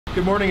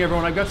Good morning,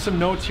 everyone. I've got some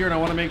notes here and I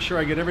want to make sure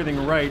I get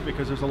everything right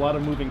because there's a lot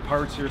of moving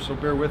parts here, so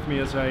bear with me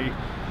as I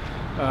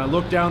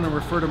look down and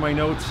refer to my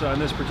notes on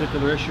this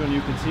particular issue. And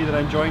you can see that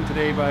I'm joined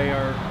today by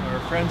our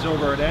friends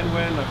over at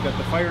NWIN. I've got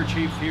the fire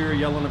chief here,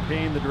 Yelena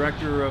Payne, the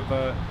director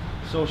of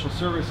social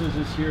services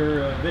is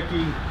here,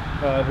 Vicky,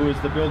 who is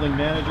the building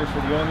manager for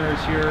the owner,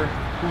 is here.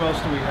 Who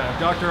else do we have?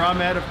 Dr.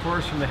 Ahmed, of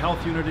course, from the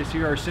health unit is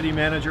here, our city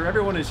manager.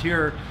 Everyone is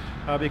here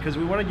because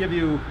we want to give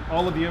you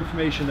all of the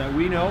information that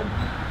we know,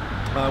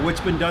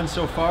 what's been done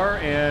so far,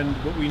 and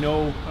what we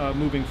know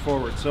moving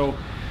forward. So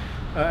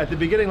at the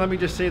beginning, let me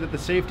just say that the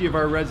safety of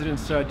our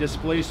residents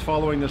displaced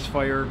following this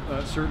fire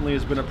certainly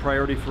has been a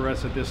priority for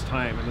us at this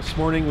time. And this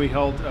morning we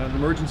held an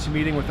emergency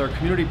meeting with our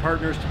community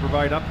partners to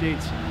provide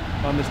updates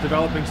on this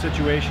developing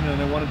situation,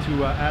 and I wanted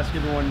to ask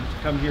everyone to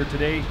come here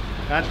today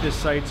at this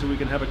site so we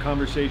can have a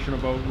conversation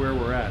about where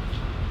we're at.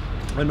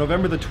 On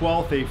November the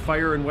 12th, a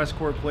fire in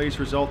Westcourt Place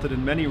resulted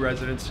in many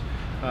residents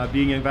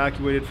being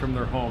evacuated from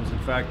their homes. In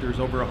fact, there's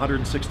over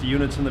 160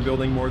 units in the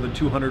building, more than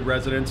 200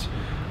 residents,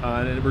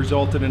 and it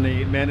resulted in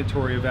a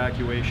mandatory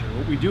evacuation.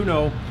 What we do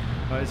know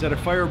is that a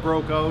fire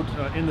broke out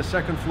in the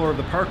second floor of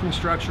the parking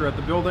structure at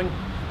the building.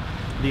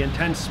 The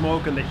intense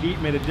smoke and the heat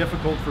made it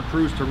difficult for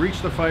crews to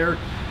reach the fire,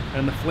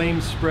 and the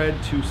flames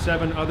spread to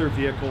 7 other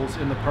vehicles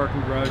in the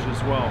parking garage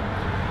as well.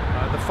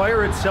 The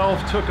fire itself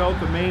took out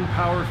the main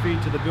power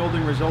feed to the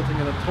building, resulting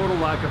in a total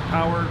lack of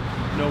power,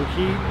 no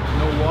heat,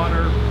 no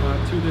water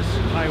to this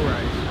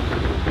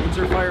high-rise.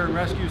 Windsor Fire and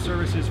Rescue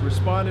Services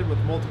responded with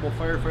multiple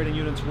firefighting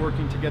units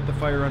working to get the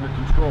fire under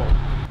control.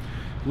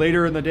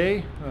 Later in the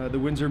day, the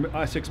Windsor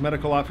Essex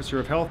Medical Officer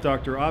of Health,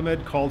 Dr.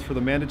 Ahmed, called for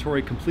the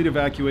mandatory complete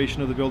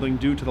evacuation of the building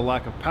due to the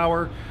lack of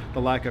power,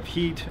 the lack of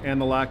heat,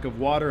 and the lack of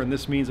water. And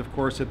this means, of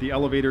course, that the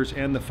elevators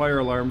and the fire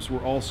alarms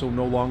were also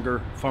no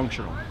longer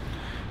functional.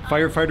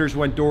 Firefighters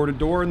went door to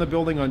door in the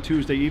building on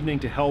Tuesday evening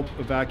to help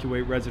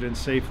evacuate residents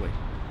safely.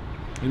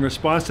 In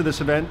response to this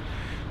event,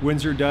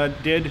 Windsor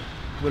did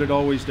what it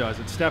always does.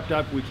 It stepped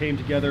up. We came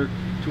together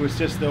to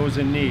assist those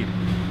in need.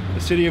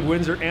 The City of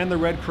Windsor and the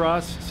Red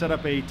Cross set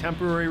up a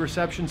temporary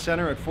reception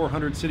center at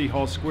 400 City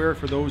Hall Square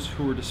for those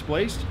who were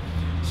displaced.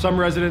 Some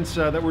residents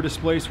that were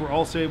displaced were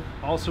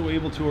also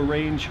able to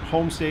arrange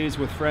homestays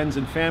with friends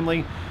and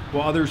family,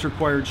 while others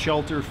required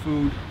shelter,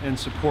 food, and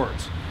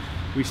supports.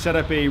 We set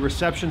up a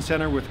reception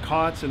center with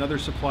cots and other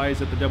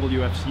supplies at the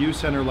WFCU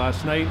Center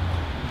last night.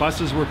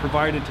 Buses were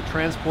provided to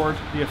transport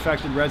the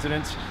affected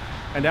residents.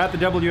 And at the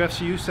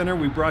WFCU Center,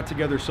 we brought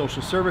together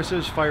social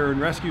services, fire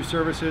and rescue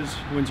services,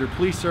 Windsor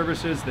Police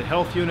Services, the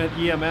health unit,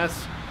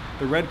 EMS,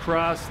 the Red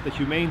Cross, the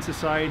Humane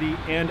Society,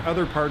 and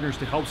other partners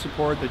to help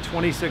support the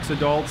 26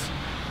 adults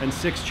and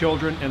 6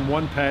 children and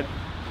 1 pet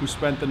who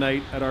spent the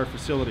night at our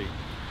facility.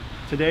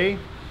 Today,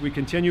 we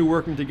continue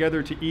working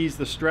together to ease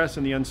the stress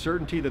and the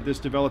uncertainty that this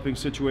developing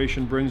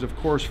situation brings, of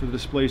course, for the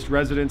displaced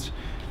residents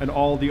and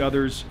all the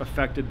others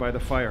affected by the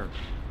fire.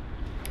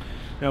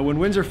 Now, when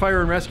Windsor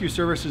Fire and Rescue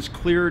Services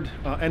cleared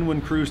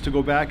NWIN crews to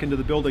go back into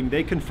the building,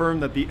 they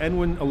confirmed that the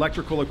NWIN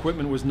electrical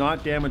equipment was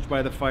not damaged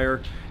by the fire,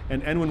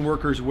 and NWIN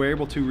workers were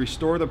able to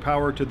restore the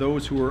power to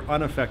those who were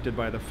unaffected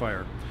by the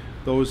fire.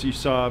 Those you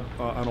saw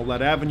on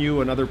Olette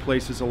Avenue and other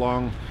places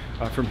along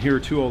from here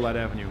to Olette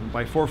Avenue.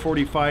 By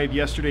 4:45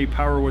 yesterday,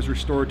 power was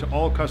restored to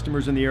all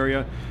customers in the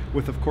area,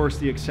 with, of course,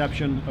 the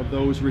exception of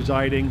those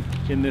residing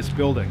in this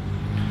building.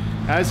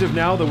 As of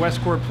now, the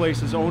Westcourt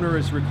Place's owner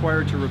is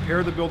required to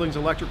repair the building's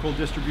electrical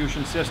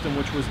distribution system,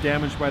 which was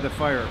damaged by the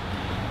fire.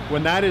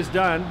 When that is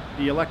done,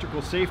 the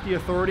Electrical Safety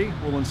Authority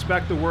will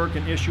inspect the work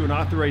and issue an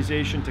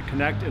authorization to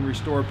connect and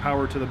restore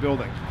power to the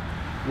building.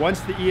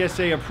 Once the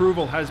ESA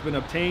approval has been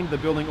obtained, the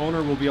building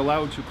owner will be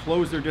allowed to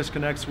close their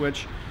disconnect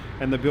switch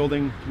and the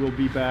building will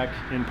be back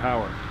in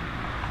power.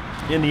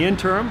 In the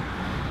interim,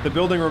 the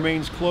building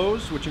remains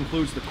closed, which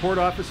includes the court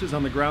offices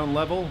on the ground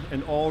level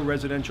and all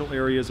residential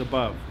areas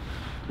above.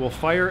 While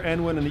Fire,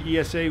 NWIN, and the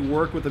ESA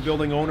work with the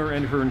building owner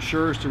and her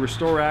insurers to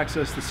restore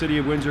access, the City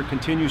of Windsor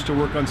continues to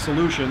work on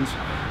solutions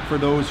for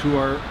those who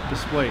are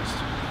displaced.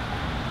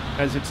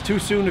 As it's too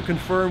soon to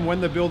confirm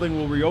when the building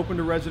will reopen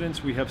to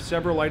residents, we have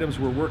several items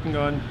we're working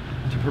on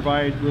to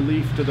provide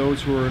relief to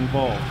those who are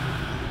involved.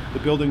 The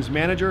building's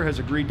manager has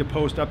agreed to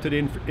post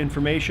up-to-date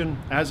information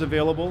as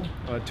available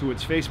to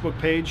its Facebook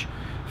page.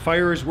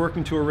 Fire is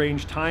working to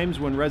arrange times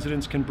when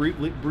residents can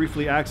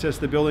briefly access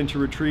the building to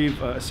retrieve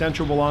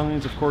essential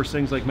belongings, of course,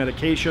 things like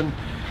medication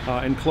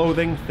and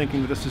clothing,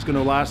 thinking that this is going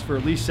to last for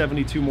at least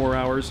 72 more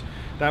hours.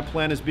 That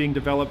plan is being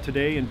developed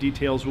today, and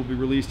details will be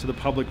released to the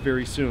public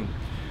very soon.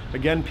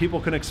 Again, people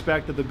can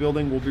expect that the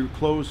building will be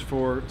closed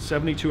for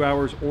 72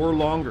 hours or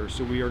longer,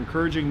 so we are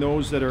encouraging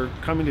those that are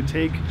coming to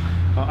take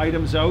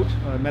items out,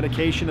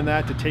 medication and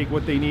that, to take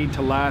what they need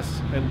to last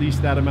at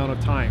least that amount of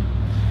time.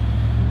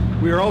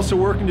 We are also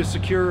working to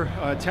secure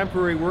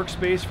temporary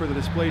workspace for the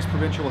displaced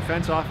Provincial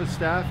Offence Office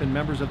staff and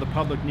members of the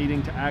public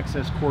needing to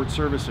access court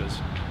services.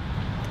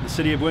 The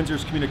City of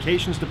Windsor's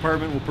Communications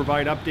Department will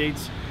provide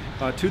updates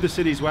to the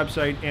city's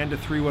website and to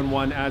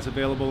 311 as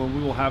available, and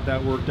we will have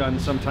that work done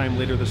sometime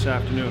later this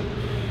afternoon.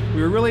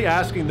 We were really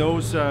asking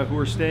those who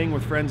are staying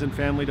with friends and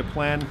family to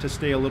plan to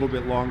stay a little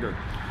bit longer.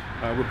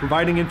 We're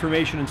providing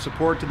information and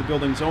support to the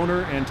building's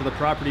owner and to the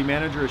property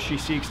manager as she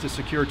seeks to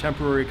secure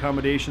temporary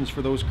accommodations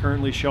for those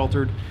currently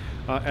sheltered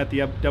at the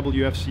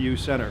WFCU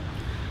Center.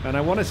 And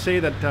I want to say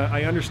that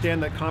I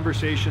understand that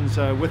conversations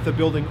with the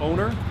building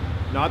owner,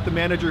 not the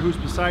manager who's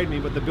beside me,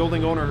 but the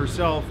building owner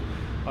herself,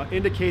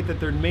 indicate that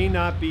there may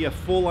not be a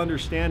full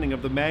understanding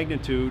of the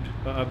magnitude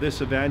of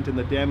this event and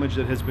the damage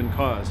that has been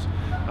caused.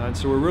 And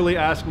so we're really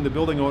asking the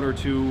building owner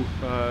to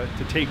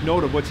take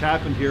note of what's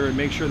happened here and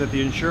make sure that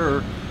the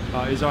insurer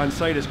is on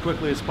site as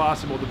quickly as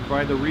possible to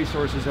provide the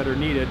resources that are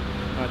needed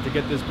to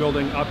get this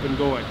building up and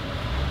going.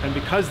 And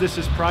because this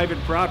is private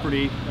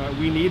property,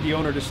 we need the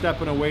owner to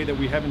step in a way that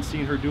we haven't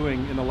seen her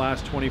doing in the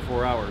last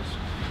 24 hours.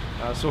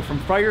 So from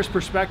fire's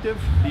perspective,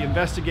 the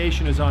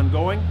investigation is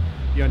ongoing.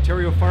 The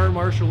Ontario Fire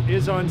Marshal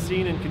is on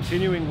scene and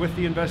continuing with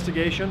the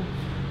investigation.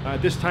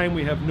 This time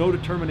we have no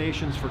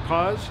determinations for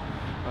cause.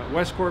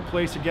 Westcourt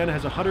Place again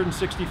has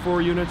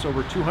 164 units,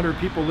 over 200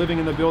 people living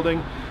in the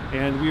building,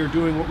 and we are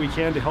doing what we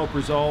can to help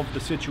resolve the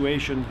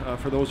situation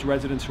for those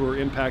residents who are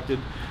impacted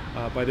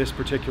by this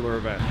particular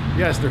event.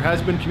 Yes, there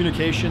has been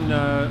communication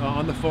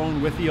on the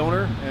phone with the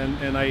owner,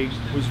 and I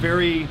was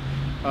very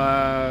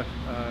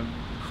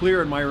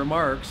clear in my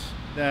remarks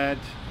that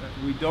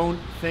we don't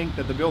think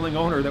that the building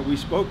owner that we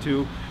spoke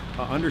to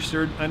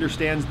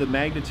understands the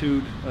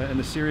magnitude and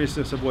the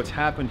seriousness of what's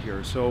happened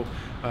here. So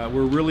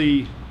we're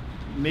really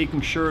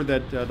making sure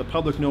that the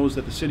public knows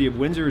that the City of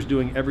Windsor is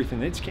doing everything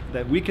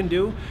that we can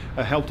do,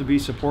 help to be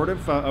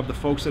supportive of the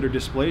folks that are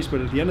displaced.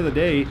 But at the end of the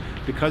day,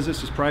 because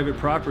this is private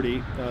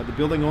property, the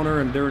building owner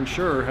and their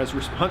insurer has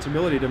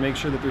responsibility to make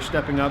sure that they're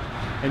stepping up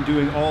and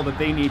doing all that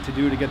they need to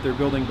do to get their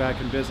building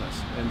back in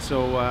business. And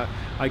so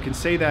I can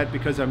say that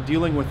because I'm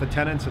dealing with the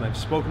tenants, and I've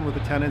spoken with the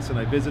tenants, and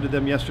I visited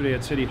them yesterday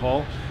at City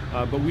Hall.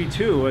 But we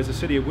too, as the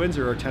City of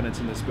Windsor, are tenants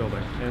in this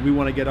building, and we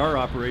want to get our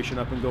operation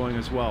up and going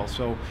as well.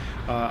 So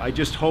I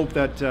just hope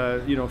that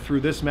you know, through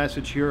this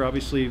message here,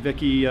 obviously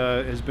Vicki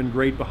has been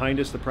great behind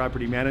us, the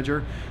property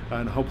manager,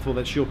 and hopeful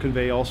that she'll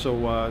convey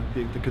also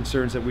the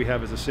concerns that we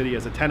have as a city,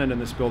 as a tenant in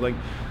this building,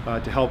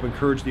 to help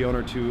encourage the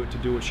owner to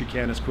do what she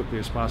can as quickly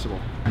as possible.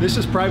 This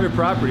is private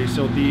property,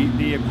 so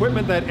the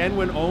equipment that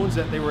Enwin owns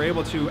that they were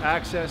able to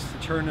access to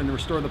turn and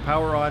restore the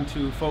power on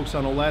to folks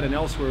on Olette and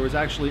elsewhere was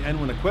actually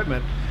Enwin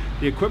equipment.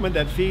 The equipment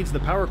that feeds,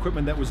 the power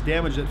equipment that was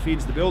damaged that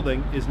feeds the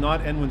building, is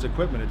not Enwin's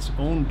equipment. It's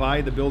owned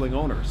by the building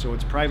owner, so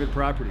it's private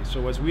property.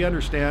 So as we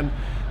understand,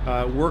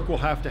 work will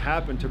have to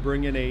happen to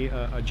bring in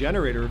a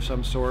generator of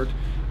some sort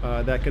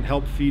that can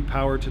help feed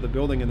power to the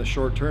building in the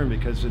short term,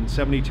 because in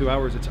 72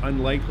 hours it's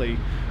unlikely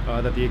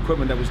that the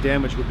equipment that was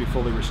damaged would be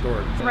fully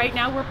restored. Right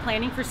now we're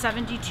planning for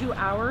 72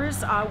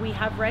 hours. We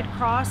have Red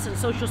Cross and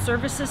social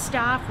services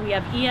staff, we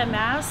have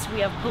EMS, we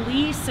have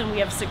police, and we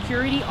have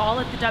security all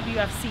at the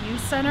WFCU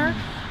Center.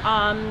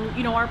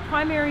 You know, our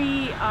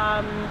primary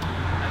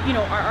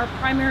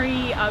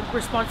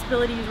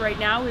responsibilities right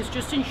now is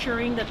just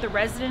ensuring that the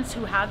residents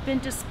who have been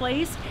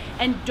displaced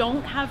and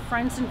don't have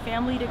friends and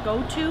family to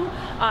go to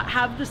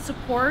have the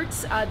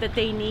supports that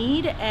they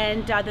need,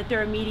 and that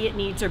their immediate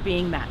needs are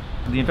being met.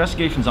 The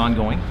investigation's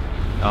ongoing.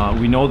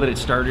 We know that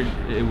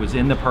it was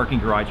in the parking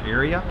garage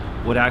area.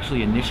 What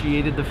actually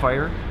initiated the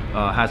fire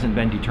hasn't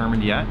been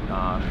determined yet.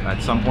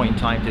 At some point in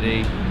time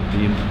today,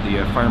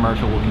 the fire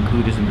marshal will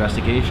conclude his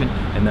investigation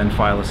and then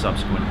file a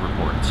subsequent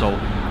report. So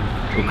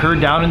it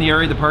occurred down in the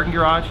area of the parking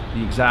garage.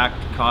 The exact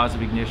cause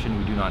of ignition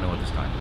we do not know at this time.